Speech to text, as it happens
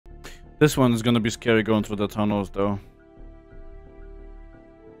This one is gonna be scary going through the tunnels, though.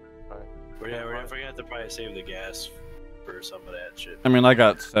 We're gonna have to probably save the gas for some of that shit. I mean, I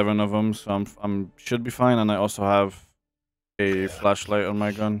got 7 of them, so I'm should be fine, and I also have a flashlight on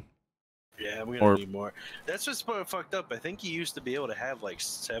my gun. Yeah, we're gonna need more. That's what's fucked up. I think you used to be able to have like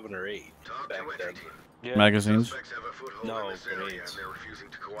 7 or 8 back then. Yeah. Magazines? No, grenades. They're refusing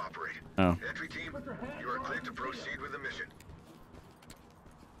to cooperate. Oh. Entry team, you are cleared to proceed with the mission.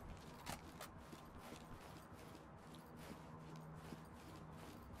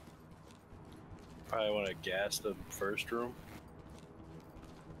 Probably want to gas the first room.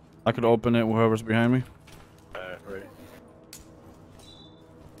 I could open it, whoever's behind me. Right.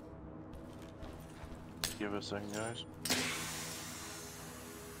 Give us a second, guys.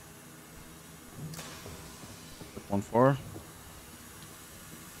 1-4.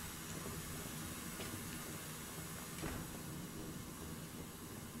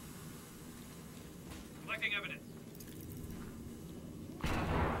 Collecting evidence.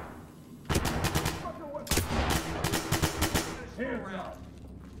 Hands up!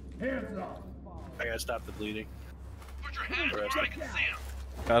 Hands up! I gotta stop the bleeding. Put your hands where I can see them.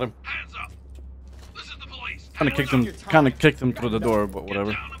 Got him. Hands up. This is the police. Kind of kicked him through the door, but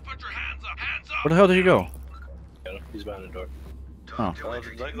whatever. Get down and put your hands up. Hands up. Where the hell did he go? Got him. He's behind the door. Oh. Well,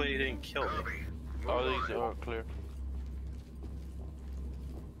 luckily he didn't kill me. Oh, these are clear.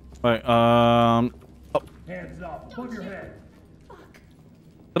 Right, Hands up! Above your head!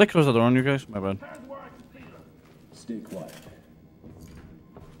 did I close the door on you guys? My bad. Hands where I can see them! Stay quiet.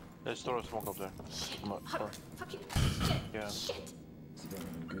 There's a smoke up there. Come on, sorry. Fucking Yeah. shit.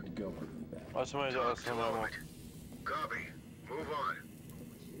 Good to go. Back. Oh, somebody's out. Somebody. Copy. Move on.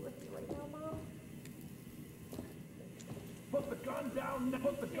 Put the gun down now!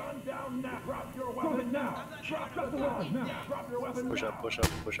 Put the gun down now! Drop your weapon now! Drop the weapon now! Drop your weapon Push now! up, push up,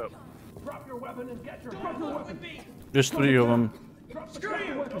 push up. Drop your weapon and get your weapon! There's 3 of them. Drop the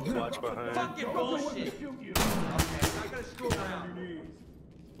weapon! Watch behind. Fucking bullshit. Shoot you! Okay, I gotta screw around.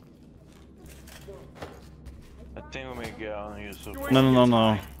 I think we may get on you. So.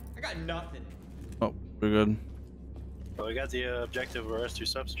 No. I got nothing. Oh, we're good. Well, we got the objective of arrest 2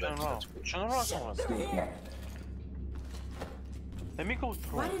 suspects. That's cool. Turn around. Let me go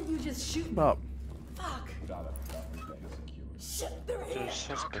through. Why didn't you just shoot me? Stop. Fuck. Shit, they're here. There's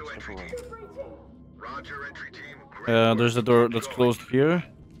suspects everywhere. Roger, entry team. Great There's a work. door that's closed here.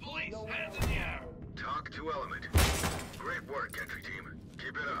 Police, hands in the air. Talk to element. Great work, entry team.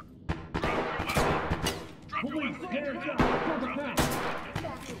 Keep it up. Drop your Police, weapon. Get your hands hands up!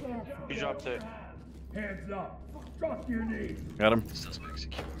 Drop the pen! He dropped it. Hands up! Drop to your knees! Got him. Suspect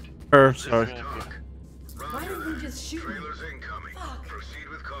secured. Her, sorry. Talk. Why Roger didn't you that. just shoot me? Trailers incoming. Fuck. Proceed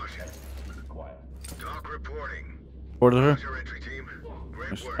with caution. Quiet. Talk reporting. Order her. Roger, entry team.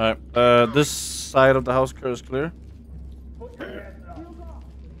 Great work. Alright, this side of the house is clear. Put your hands up!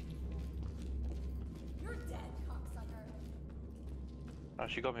 You're dead, cocksucker. Oh,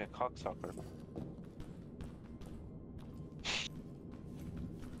 she got me a cocksucker.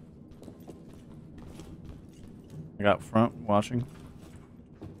 I got front watching.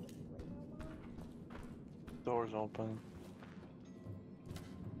 Doors open.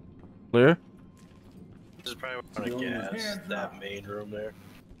 Clear. This is probably want to gas that main room there.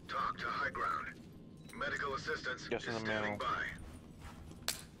 Talk to high ground. Medical assistance Yes, is in the standing middle.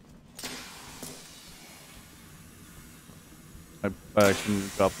 by. I can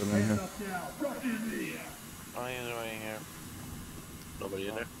drop them in here. Up now! Drop your knees! I ain't right here. Nobody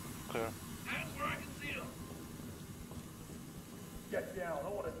in there. Clear. Hands where I can see them. Get down! I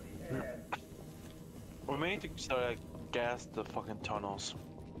want to see hands! We may need to start gas the fucking tunnels.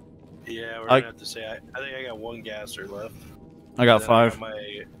 Yeah, we're I gonna have to say. I think I got 1 gasser left. I got And then 5.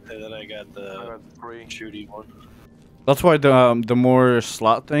 And then I got I the got 3. shooty one. That's why the more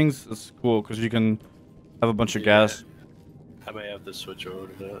slot things is cool, because you can have a bunch of gas. I may have to switch over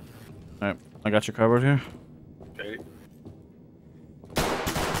to that. Alright, I got you covered here. Okay.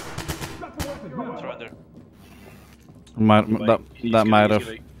 Drop the weapon now! It's right there. That might have. I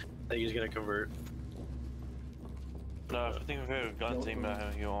think he's gonna convert. No, if I think we have a gun team,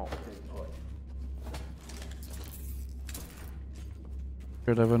 you won't.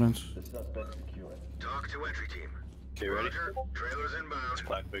 Good evidence. The suspect secured. Talk to entry team. Okay, ready? Roger. Trailers inbound. It's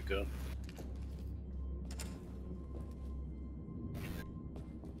black big gun.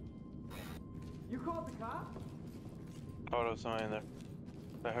 You called the cops? Oh, there's somebody in there.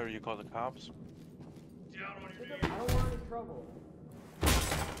 I heard you call the cops. Down on your knees. I don't want any trouble.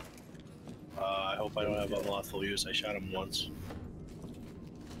 I hope I don't have unlawful use. I shot him once.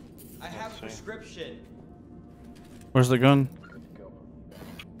 I have a see. prescription. Where's the gun?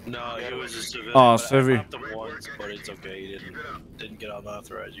 No, he was a civilian. Oh, but I Civi. popped him once, but it's okay. He didn't get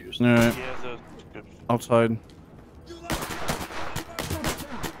unauthorized use. Alright, He has a outside.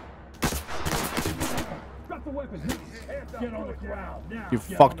 Drop the weapon. Get on the ground now. You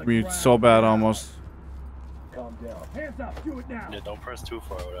fucked me so bad almost. Calm down. Hands up. Do it now. Yeah, don't press too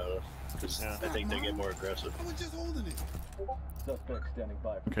far without it, because I think they get more aggressive. Suspect standing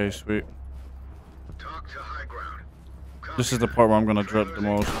by. Okay, sweet. Talk to high ground. This is the part where I'm gonna dread the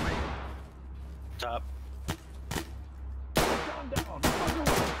most. Top. Calm down.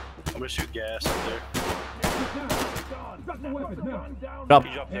 I'm gonna shoot gas up there. Drop the weapon now. Drop.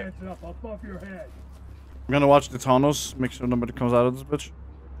 he dropped there. Hands up above your head. I'm gonna watch the tunnels, make sure nobody comes out of this bitch.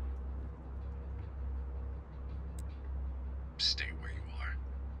 Stay where you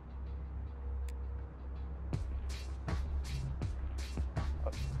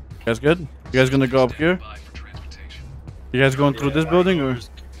are. You guys good? You guys gonna go up here? You guys going through this building or?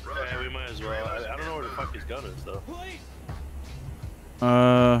 Yeah, we might as well. I don't know where the fuck his gun is though.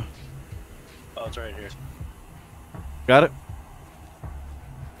 Uh, Oh, it's right here. got it?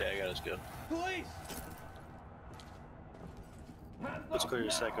 Yeah, I got his gun. Let's clear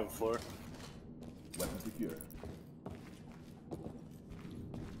the second floor. Weapon secure.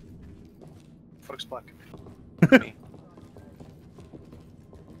 Fuck's blocking me.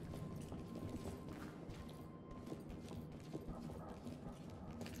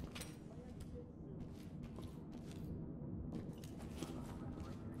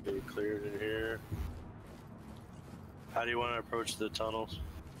 Okay, cleared in here. How do you want to approach the tunnels?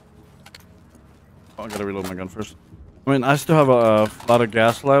 Oh, I gotta reload my gun first. I mean, I still have a lot of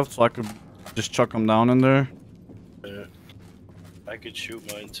gas left, so I could just chuck them down in there. Yeah. I could shoot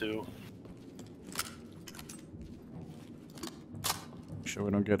mine too. Make sure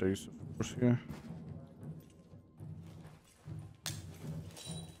we don't get a use of force here.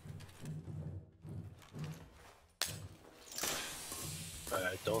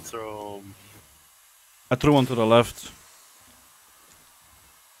 Alright, don't throw 'em. I threw one to the left.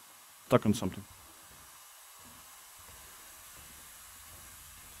 Stuck on something.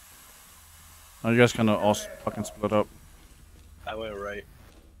 Now you guys kinda all fucking split up. I went right.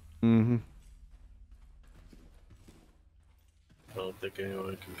 Mm-hmm. I don't think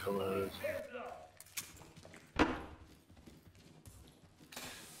anyone can come out of this.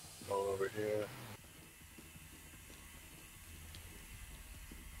 All over here.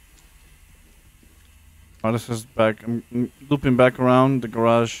 Oh, this is back. I'm looping back around. The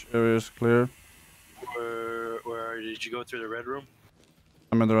garage area is clear. Where are you? Did you go through the red room?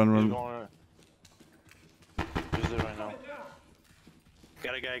 I'm in the run He's room. going. He's there right now.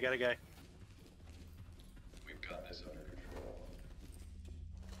 Got a guy, got a guy.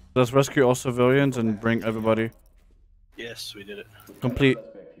 Let's rescue all civilians and bring everybody. Yes, we did it. Complete.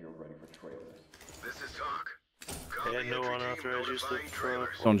 This is talk. And no unauthorized use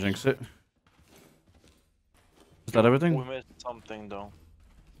of Don't jinx it. Is that everything? We missed something though.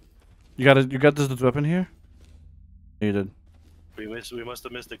 You got this weapon here? Yeah, you did. We must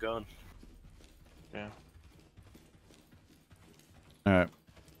have missed a gun. Yeah. Alright.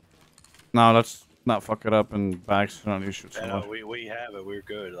 Now let's not fuck it up and back so don't you shoot I someone. know, we have it, we're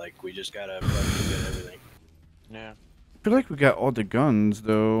good. Like, we just gotta fucking get everything. Yeah. I feel like we got all the guns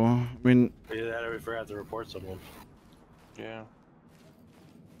though. I mean, Either that or we forgot to report someone. Yeah.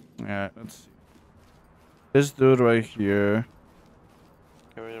 yeah, let's see. This dude right here.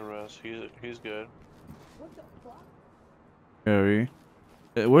 Carry the rest. He's good. What the fuck? Carry.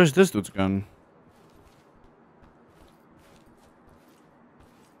 Where's this dude's gun?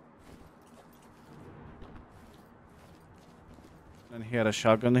 And he had a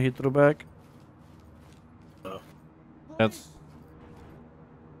shotgun that he threw back. Oh. That's.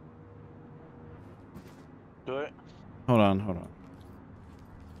 Do it. Hold on, hold on.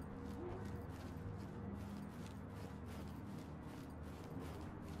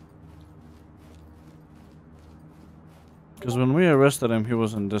 Because when we arrested him, he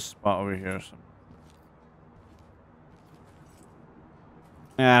was in this spot over here. So.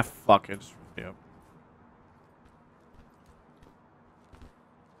 Ah, fuck it. Yep.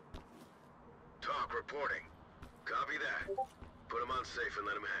 Talk reporting. Copy that. Put him on safe and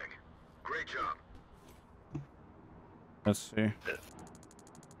let him hang. Great job. Let's see.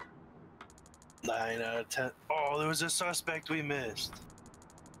 9 out of 10. Oh, there was a suspect we missed.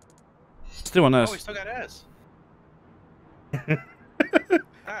 Still on Oh, us. we still got S.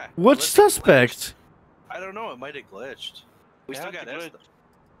 Ah, What glitched. suspect? I don't know, it might have glitched. We It still had got to S. glitch.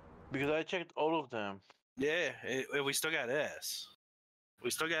 Because I checked all of them. Yeah, we still got S. We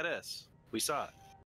still got S. We saw it.